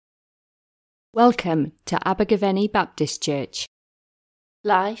Welcome to Abergavenny Baptist Church.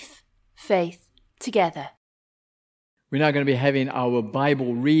 Life, faith, together. We're now going to be having our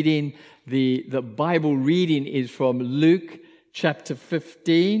Bible reading. The Bible reading is from Luke chapter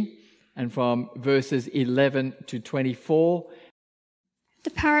 15 and from verses 11 to 24. The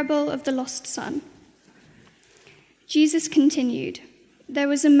parable of the lost son. Jesus continued, "There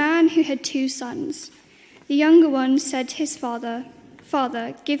was a man who had 2 sons. The younger one said to his father,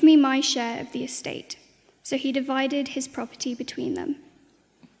 'Father, give me my share of the estate.' So he divided his property between them.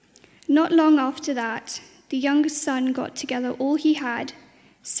 Not long after that, the youngest son got together all he had,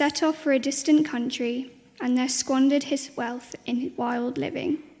 set off for a distant country, and there squandered his wealth in wild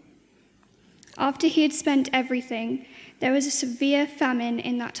living. After he had spent everything, there was a severe famine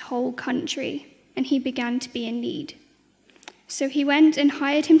in that whole country, and he began to be in need. So he went and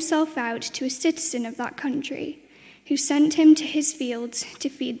hired himself out to a citizen of that country, who sent him to his fields to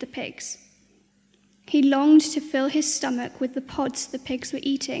feed the pigs. He longed to fill his stomach with the pods the pigs were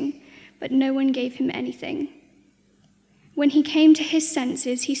eating, but no one gave him anything. When he came to his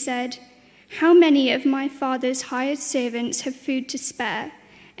senses, he said, 'How many of my father's hired servants have food to spare,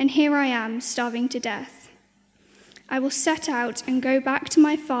 and here I am starving to death? I will set out and go back to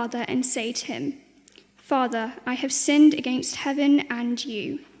my father and say to him, Father, I have sinned against heaven and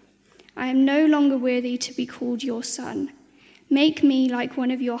you. I am no longer worthy to be called your son. Make me like one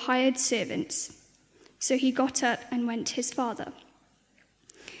of your hired servants.' So he got up and went to his father.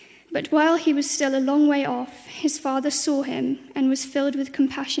 But while he was still a long way off, his father saw him and was filled with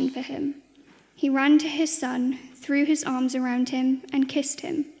compassion for him. He ran to his son, threw his arms around him, and kissed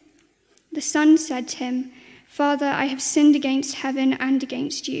him. The son said to him, 'Father, I have sinned against heaven and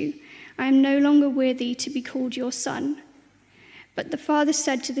against you. I am no longer worthy to be called your son.' But the father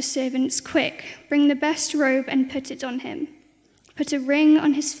said to the servants, 'Quick, bring the best robe and put it on him. Put a ring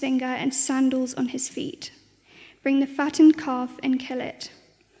on his finger and sandals on his feet. Bring the fattened calf and kill it.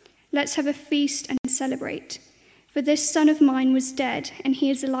 Let's have a feast and celebrate. For this son of mine was dead, and he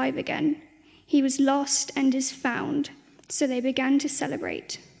is alive again. He was lost and is found.' So they began to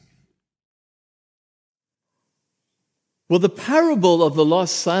celebrate." Well, the parable of the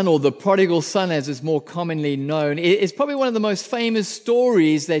lost son, or the prodigal son as it's more commonly known, is probably one of the most famous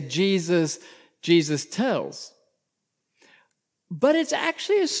stories that Jesus tells. But it's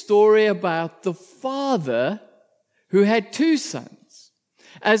actually a story about the father who had 2 sons.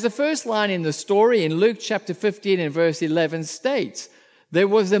 As the first line in the story in Luke chapter 15 and verse 11 states, there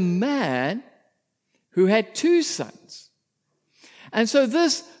was a man who had 2 sons. And so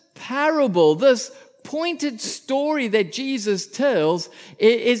this parable, this pointed story that Jesus tells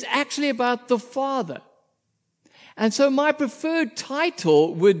is actually about the father. And so my preferred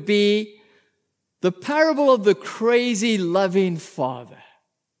title would be The Parable of the Crazy Loving Father.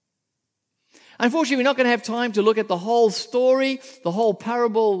 Unfortunately, we're not going to have time to look at the whole story, the whole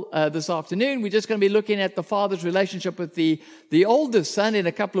parable this afternoon. We're just going to be looking at the father's relationship with the oldest son. In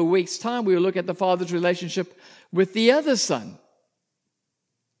a couple of weeks' time, we will look at the father's relationship with the other son.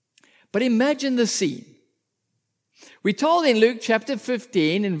 But imagine the scene. We're told in Luke chapter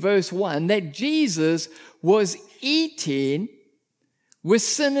 15 and verse 1 that Jesus was eating with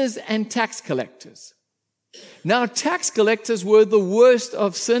sinners and tax collectors. Now, tax collectors were the worst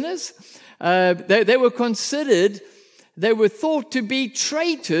of sinners. They were thought to be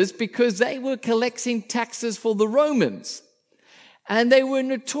traitors because they were collecting taxes for the Romans. And they were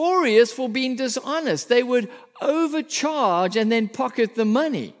notorious for being dishonest. They would overcharge and then pocket the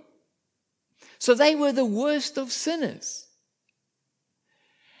money. So they were the worst of sinners.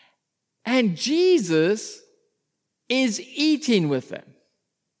 And Jesus is eating with them.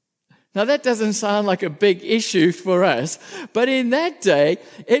 Now that doesn't sound like a big issue for us, but in that day,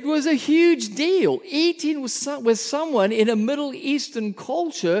 it was a huge deal. Eating with someone in a Middle Eastern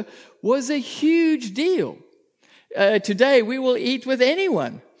culture was a huge deal. Today, we will eat with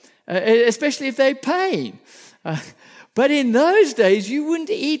anyone, especially if they're paying. But in those days, you wouldn't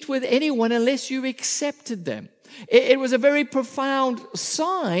eat with anyone unless you accepted them. It was a very profound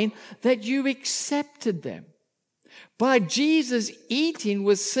sign that you accepted them. By Jesus eating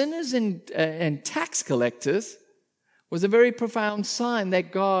with sinners and tax collectors was a very profound sign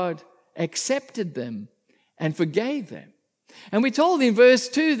that God accepted them and forgave them. And we're told in verse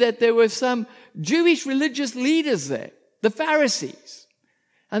 2 that there were some Jewish religious leaders there, the Pharisees,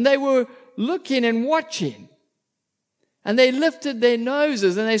 and they were looking and watching. And they lifted their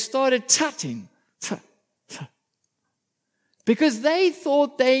noses and they started tutting. Because they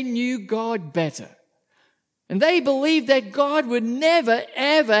thought they knew God better. And they believed that God would never,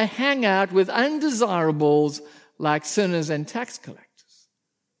 ever hang out with undesirables like sinners and tax collectors.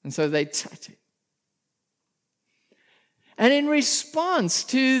 And so they tutted. And in response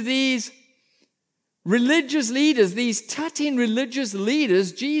to these religious leaders, these tutting religious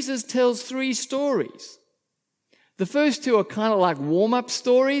leaders, Jesus tells 3 stories. The first 2 are kind of like warm-up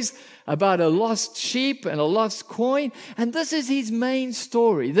stories about a lost sheep and a lost coin. And this is his main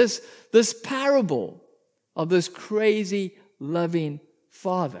story, this parable of this crazy, loving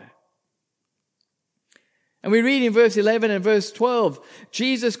father. And we read in verse 11 and verse 12,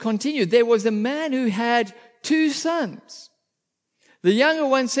 Jesus continued, there was a man who had 2 sons. The younger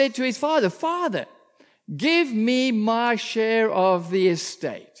one said to his father, Father, give me my share of the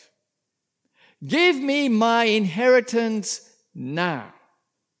estate. Give me my inheritance now.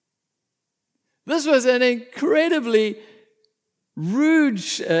 This was an incredibly rude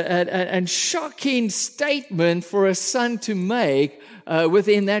and shocking statement for a son to make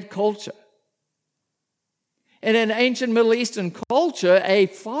within that culture. In an ancient Middle Eastern culture, a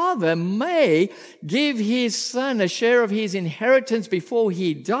father may give his son a share of his inheritance before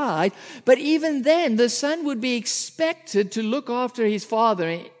he died, but even then, the son would be expected to look after his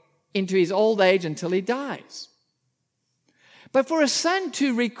father into his old age until he dies. But for a son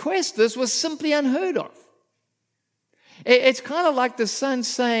to request this was simply unheard of. It's kind of like the son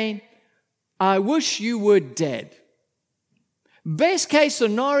saying, I wish you were dead. Best case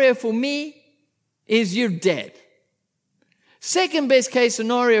scenario for me is you're dead. Second best case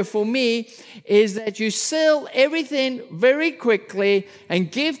scenario for me is that you sell everything very quickly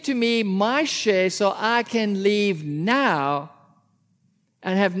and give to me my share so I can leave now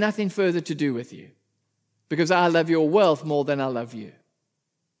and have nothing further to do with you because I love your wealth more than I love you.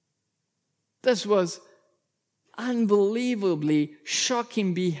 This was unbelievably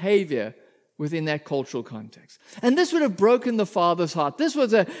shocking behavior within that cultural context. And this would have broken the father's heart. This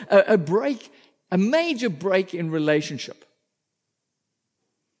was a major break in relationship.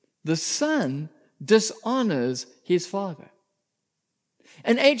 The son dishonors his father.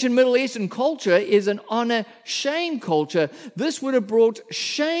 An ancient Middle Eastern culture is an honor-shame culture. This would have brought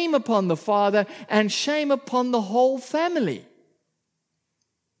shame upon the father and shame upon the whole family.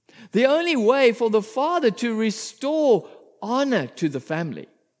 The only way for the father to restore honor to the family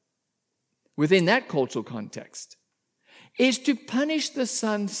within that cultural context is to punish the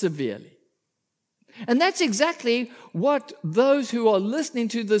son severely. And that's exactly what those who are listening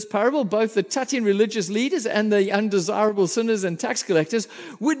to this parable, both the tutting religious leaders and the undesirable sinners and tax collectors,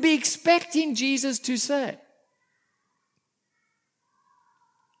 would be expecting Jesus to say.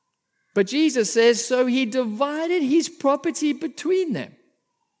 But Jesus says, so he divided his property between them.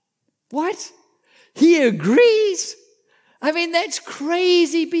 What? He agrees? I mean, that's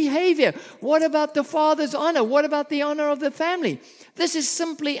crazy behavior. What about the father's honor? What about the honor of the family? This is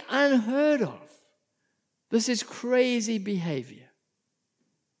simply unheard of. This is crazy behavior.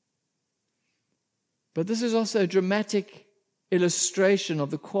 But this is also a dramatic illustration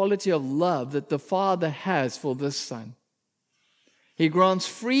of the quality of love that the father has for this son. He grants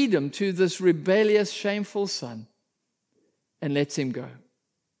freedom to this rebellious, shameful son and lets him go.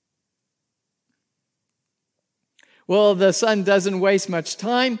 Well, the son doesn't waste much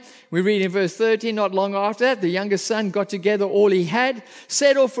time. We read in verse 13, not long after that, the younger son got together all he had,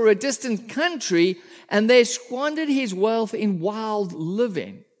 set off for a distant country, and there squandered his wealth in wild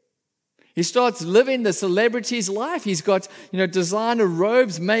living. He starts living the celebrity's life. He's got, designer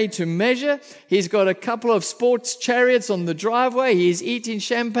robes made to measure. He's got a couple of sports chariots on the driveway. He's eating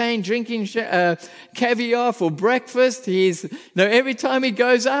champagne, drinking caviar for breakfast. Every time he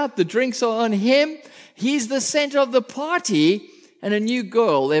goes out, the drinks are on him. He's the center of the party and a new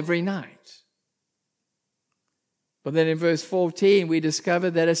girl every night. But then in verse 14, we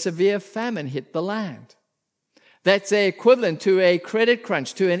discover that a severe famine hit the land. That's equivalent to a credit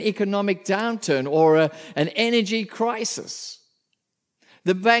crunch, to an economic downturn or an energy crisis.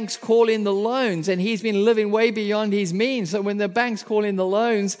 The banks call in the loans, and he's been living way beyond his means. So when the banks call in the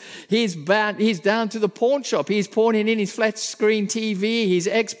loans, he's down to the pawn shop. He's pawning in his flat screen TV, his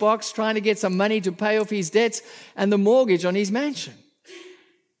Xbox, trying to get some money to pay off his debts and the mortgage on his mansion.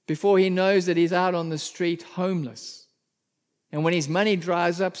 Before he knows that he's out on the street homeless. And when his money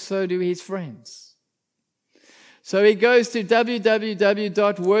dries up, so do his friends. So he goes to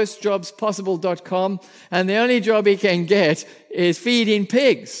www.worstjobspossible.com, and the only job he can get is feeding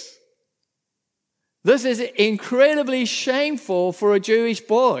pigs. This is incredibly shameful for a Jewish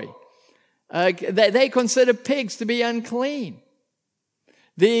boy. They consider pigs to be unclean.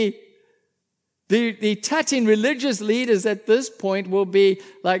 The tutting religious leaders at this point will be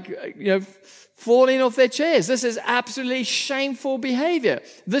falling off their chairs. This is absolutely shameful behavior.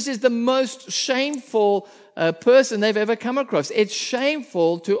 This is the most shameful person they've ever come across. It's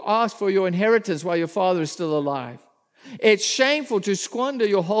shameful to ask for your inheritance while your father is still alive. It's shameful to squander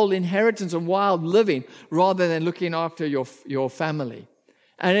your whole inheritance on wild living rather than looking after your family.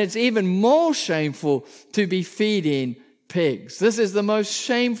 And it's even more shameful to be feeding pigs. This is the most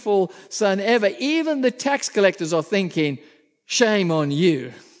shameful son ever. Even the tax collectors are thinking, shame on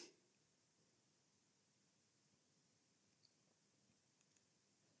you.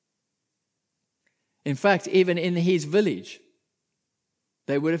 In fact, even in his village,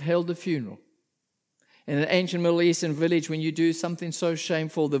 they would have held a funeral. In an ancient Middle Eastern village, when you do something so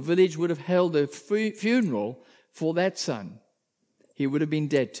shameful, the village would have held a funeral for that son. He would have been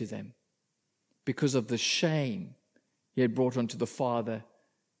dead to them because of the shame he had brought onto the father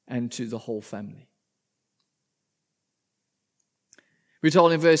and to the whole family. We're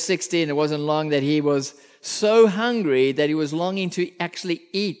told in verse 16, it wasn't long that he was so hungry that he was longing to actually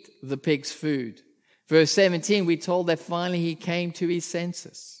eat the pig's food. Verse 17, we're told that finally he came to his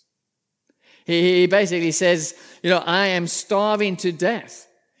senses. He basically says, I am starving to death.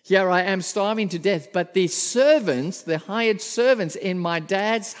 Here I am starving to death, but the servants, the hired servants in my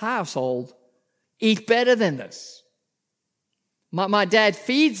dad's household, eat better than this. My dad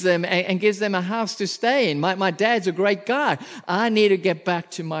feeds them and gives them a house to stay in. My dad's a great guy. I need to get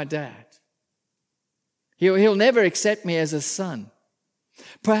back to my dad. He'll never accept me as a son.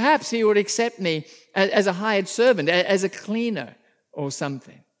 Perhaps he would accept me as a hired servant, as a cleaner or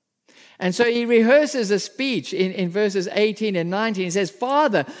something. And so he rehearses a speech in verses 18 and 19. He says,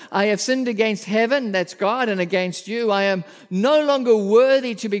 Father, I have sinned against heaven, that's God, and against you. I am no longer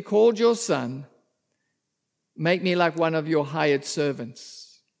worthy to be called your son. Make me like one of your hired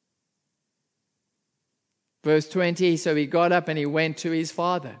servants. Verse 20, so he got up and he went to his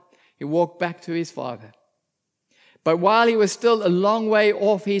father. He walked back to his father. But while he was still a long way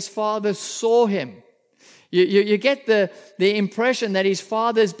off, his father saw him. You get the impression that his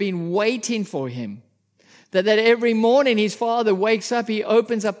father's been waiting for him. That every morning his father wakes up, he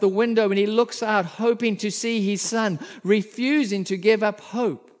opens up the window and he looks out hoping to see his son, refusing to give up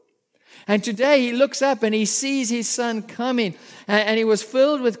hope. And today he looks up and he sees his son coming and he was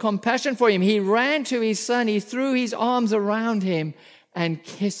filled with compassion for him. He ran to his son, he threw his arms around him and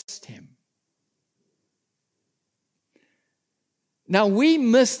kissed him. Now we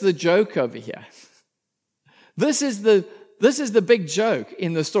miss the joke over here. This is the big joke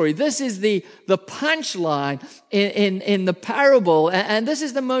in the story. This is the punchline in the parable. And this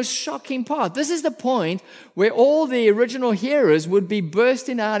is the most shocking part. This is the point where all the original hearers would be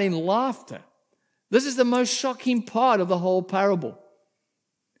bursting out in laughter. This is the most shocking part of the whole parable.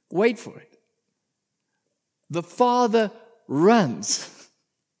 Wait for it. The father runs.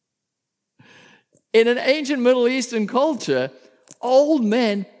 In an ancient Middle Eastern culture, old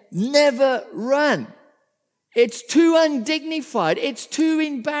men never run. It's too undignified. It's too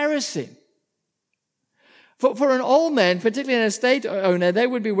embarrassing. For an old man, particularly an estate owner, they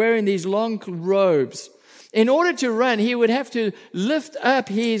would be wearing these long robes. In order to run, he would have to lift up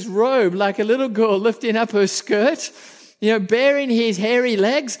his robe like a little girl lifting up her skirt, baring his hairy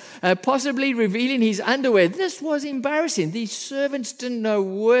legs, possibly revealing his underwear. This was embarrassing. These servants didn't know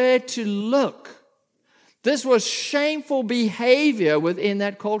where to look. This was shameful behavior within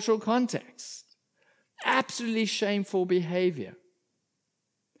that cultural context. Absolutely shameful behavior.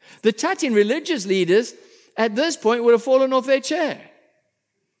 The Tatin religious leaders at this point would have fallen off their chair.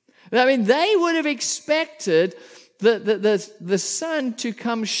 I mean, they would have expected the son to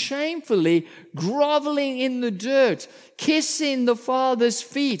come shamefully, groveling in the dirt, kissing the father's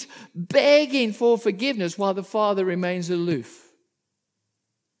feet, begging for forgiveness while the father remains aloof.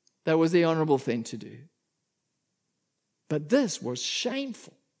 That was the honorable thing to do. But this was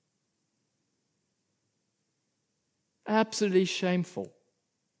shameful. Absolutely shameful.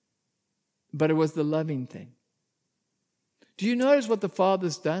 But it was the loving thing. Do you notice what the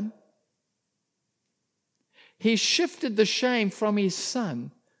father's done? He shifted the shame from his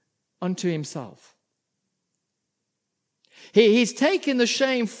son onto himself. He's taken the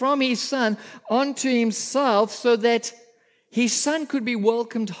shame from his son onto himself so that his son could be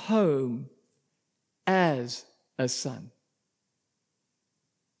welcomed home as a son.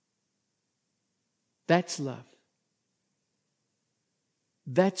 That's love.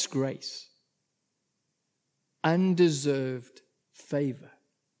 That's grace. Undeserved favor.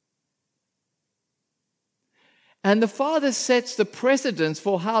 And the father sets the precedence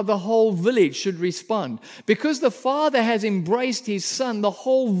for how the whole village should respond. Because the father has embraced his son, the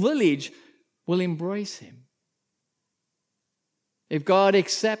whole village will embrace him. If God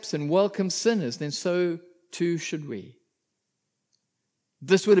accepts and welcomes sinners, then so too should we.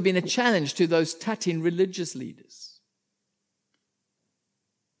 This would have been a challenge to those Tatin religious leaders.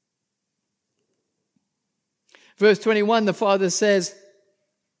 Verse 21, the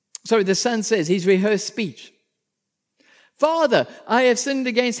son says, he's rehearsed speech. Father, I have sinned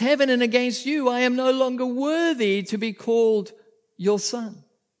against heaven and against you. I am no longer worthy to be called your son.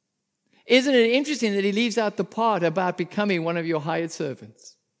 Isn't it interesting that he leaves out the part about becoming one of your hired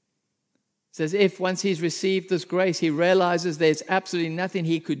servants? It says if once he's received this grace, he realizes there's absolutely nothing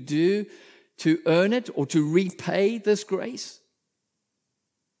he could do to earn it or to repay this grace.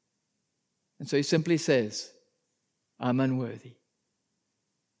 And so he simply says, I'm unworthy.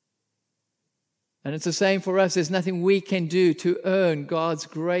 And it's the same for us. There's nothing we can do to earn God's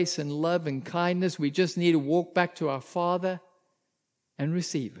grace and love and kindness. We just need to walk back to our Father and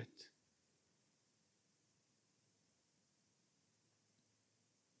receive it.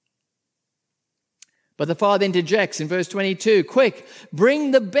 But the father interjects in verse 22, quick, bring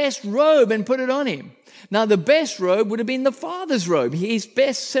the best robe and put it on him. Now the best robe would have been the father's robe, his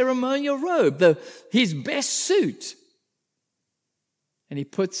best ceremonial robe, his best suit. And he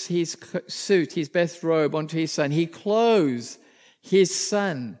puts his suit, his best robe onto his son. He clothes his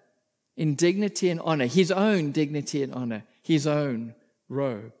son in dignity and honor, his own dignity and honor, his own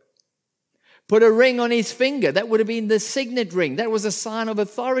robe. Put a ring on his finger. That would have been the signet ring. That was a sign of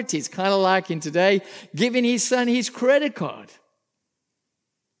authority. It's kind of like in today, giving his son his credit card.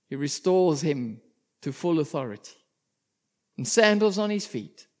 He restores him to full authority. And sandals on his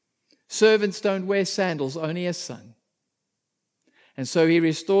feet. Servants don't wear sandals, only a son. And so he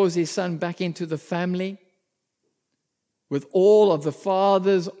restores his son back into the family with all of the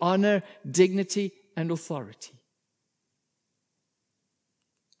father's honor, dignity, and authority.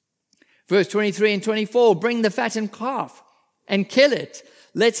 Verse 23 and 24, bring the fattened calf and kill it.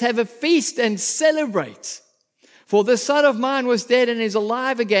 Let's have a feast and celebrate. For the son of mine was dead and is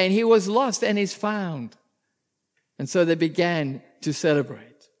alive again. He was lost and is found. And so they began to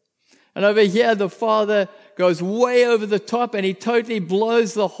celebrate. And over here, the father goes way over the top and he totally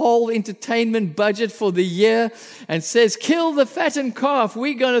blows the whole entertainment budget for the year and says, kill the fattened calf.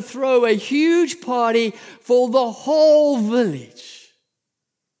 We're going to throw a huge party for the whole village.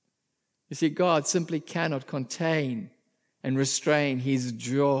 You see, God simply cannot contain and restrain his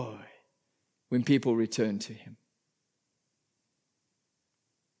joy when people return to him.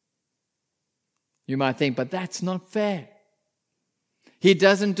 You might think, but that's not fair. He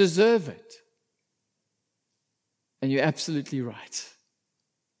doesn't deserve it. And you're absolutely right.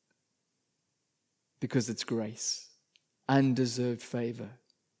 Because it's grace, undeserved favor.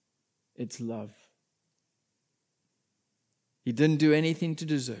 It's love. He didn't do anything to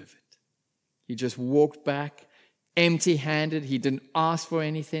deserve it. He just walked back empty-handed. He didn't ask for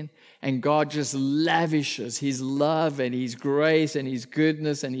anything. And God just lavishes his love and his grace and his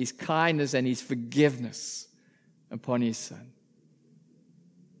goodness and his kindness and his forgiveness upon his son.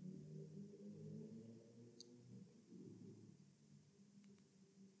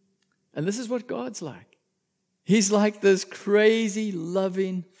 And this is what God's like. He's like this crazy,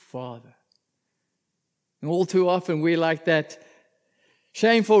 loving Father. And all too often we're like that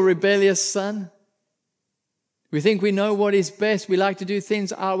shameful, rebellious son. We think we know what is best. We like to do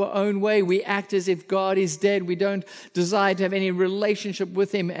things our own way. We act as if God is dead. We don't desire to have any relationship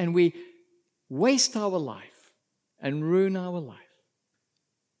with him. And we waste our life and ruin our life.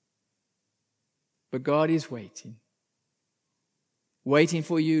 But God is waiting. Waiting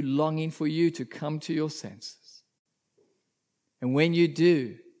for you, longing for you to come to your senses. And when you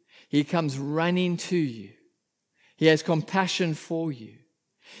do, he comes running to you. He has compassion for you.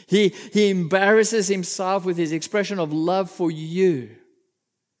 He embarrasses himself with his expression of love for you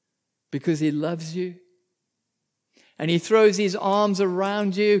because he loves you. And he throws his arms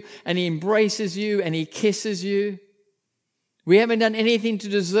around you and he embraces you and he kisses you. We haven't done anything to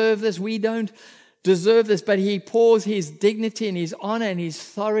deserve this. We don't deserve this, but he pours his dignity and his honor and his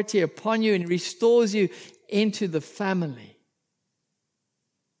authority upon you and restores you into the family.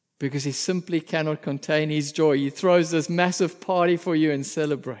 Because he simply cannot contain his joy. He throws this massive party for you and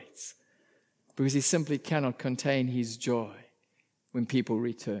celebrates. Because he simply cannot contain his joy when people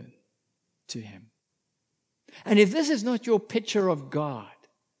return to him. And if this is not your picture of God,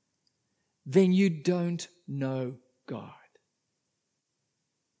 then you don't know God.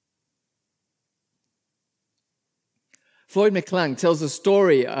 Floyd McClung tells a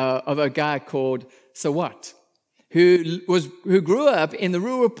story of a guy called Sawat, who grew up in the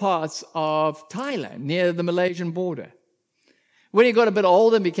rural parts of Thailand, near the Malaysian border. When he got a bit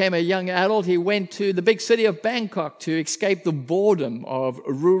older and became a young adult, he went to the big city of Bangkok to escape the boredom of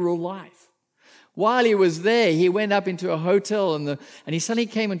rural life. While he was there, he went up into a hotel and he suddenly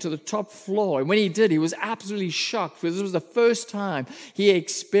came into the top floor. And when he did, he was absolutely shocked because this was the first time he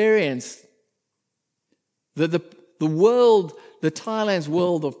experienced the world, the Thailand's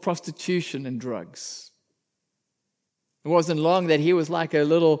world of prostitution and drugs. It wasn't long that he was like a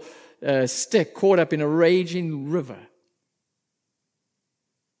little stick caught up in a raging river.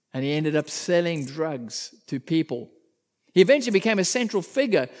 And he ended up selling drugs to people. He eventually became a central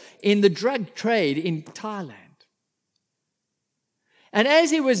figure in the drug trade in Thailand. And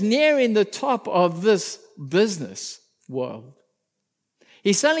as he was nearing the top of this business world,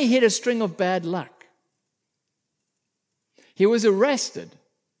 he suddenly hit a string of bad luck. He was arrested.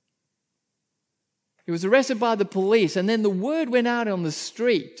 He was arrested by the police, and then the word went out on the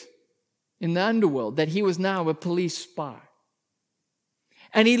street in the underworld that he was now a police spy.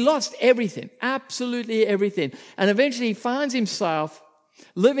 And he lost everything, absolutely everything. And eventually he finds himself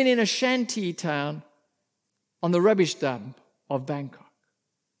living in a shanty town on the rubbish dump of Bangkok.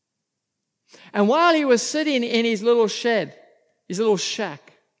 And while he was sitting in his little shed, his little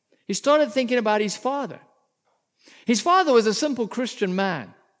shack, he started thinking about his father. His father was a simple Christian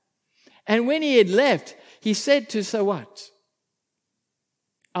man. And when he had left, he said to Sawat,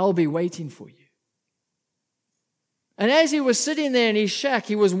 "I'll be waiting for you." And as he was sitting there in his shack,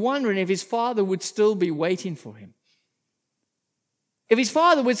 he was wondering if his father would still be waiting for him. If his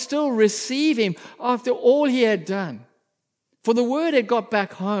father would still receive him after all he had done. For the word had got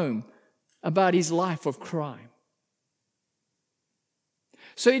back home about his life of crime.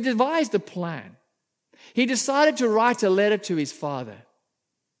 So he devised a plan. He decided to write a letter to his father.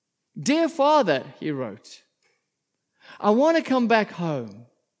 "Dear Father," he wrote, "I want to come back home.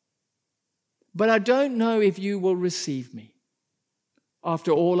 But I don't know if you will receive me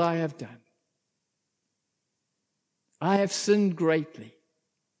after all I have done. I have sinned greatly.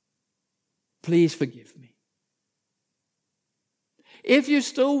 Please forgive me. If you're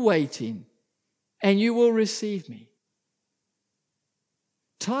still waiting and you will receive me,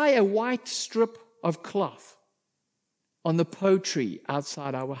 tie a white strip of cloth on the po tree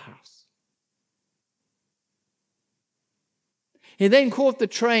outside our house." He then caught the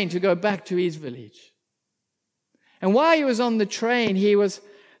train to go back to his village. And while he was on the train, he was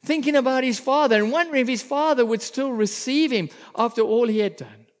thinking about his father and wondering if his father would still receive him after all he had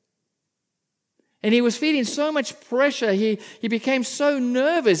done. And he was feeling so much pressure, he became so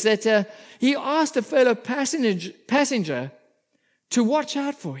nervous that he asked a fellow passenger to watch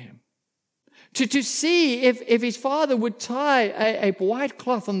out for him, to see if his father would tie a white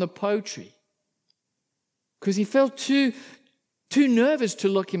cloth on the po tree, because he felt too nervous to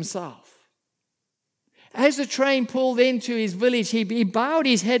look himself. As the train pulled into his village, he bowed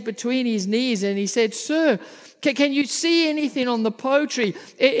his head between his knees and he said, "Sir, can you see anything on the po tree?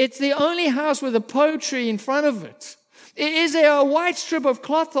 It's the only house with a po tree in front of it. Is there a white strip of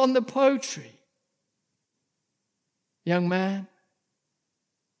cloth on the po tree?" "Young man,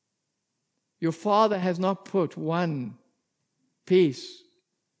 your father has not put one piece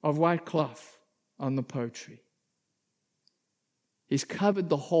of white cloth on the po tree. He's covered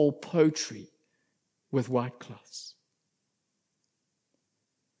the whole po tree with white cloths."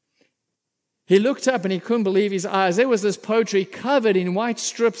 He looked up and he couldn't believe his eyes. There was this po tree covered in white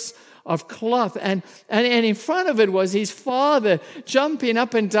strips of cloth, and in front of it was his father jumping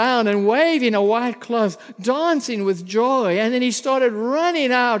up and down and waving a white cloth, dancing with joy. And then he started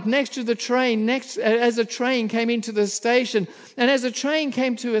running out next to the train, as the train came into the station. And as the train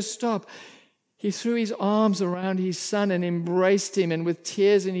came to a stop, he threw his arms around his son and embraced him, and with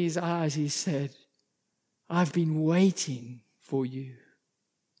tears in his eyes, he said, "I've been waiting for you.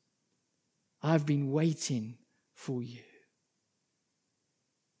 I've been waiting for you."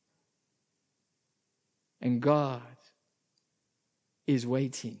 And God is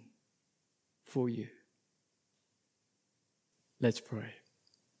waiting for you. Let's pray.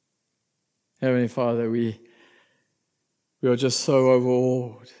 Heavenly Father, we are just so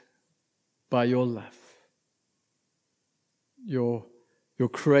overawed by your love, your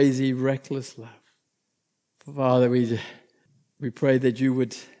crazy, reckless love. Father, we pray that you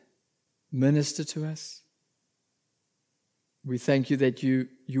would minister to us. We thank you that you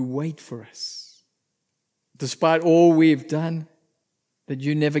wait for us. Despite all we've done, that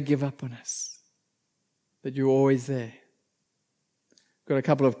you never give up on us, that you're always there. Got a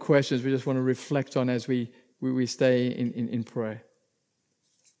couple of questions we just want to reflect on as we stay in prayer.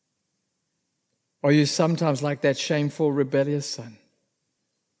 Are you sometimes like that shameful, rebellious son?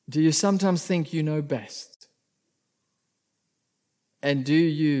 Do you sometimes think you know best? And do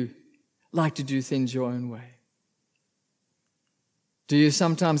you like to do things your own way? Do you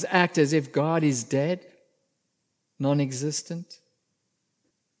sometimes act as if God is dead, non-existent?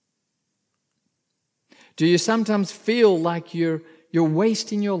 Do you sometimes feel like you're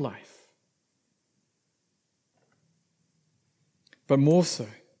wasting your life? But more so,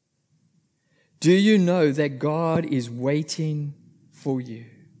 do you know that God is waiting for you,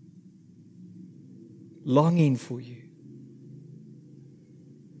 longing for you?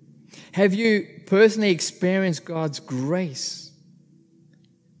 Have you personally experienced God's grace,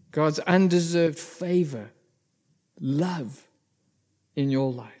 God's undeserved favor, love in your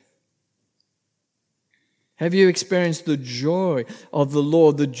life? Have you experienced the joy of the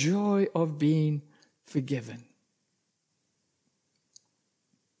Lord, the joy of being forgiven?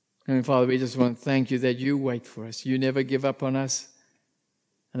 And Father, we just want to thank you that you wait for us. You never give up on us.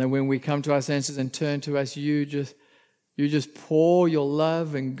 And that when we come to our senses and turn to us, you just pour your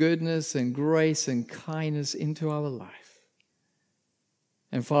love and goodness and grace and kindness into our life.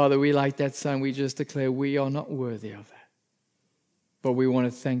 And Father, we, like that son, we just declare we are not worthy of that. But we want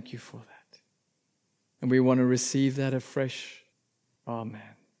to thank you for that. And we want to receive that afresh.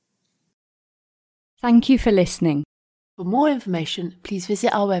 Amen. Thank you for listening. For more information, please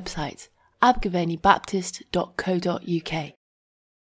visit our website, abergavenybaptist.co.uk.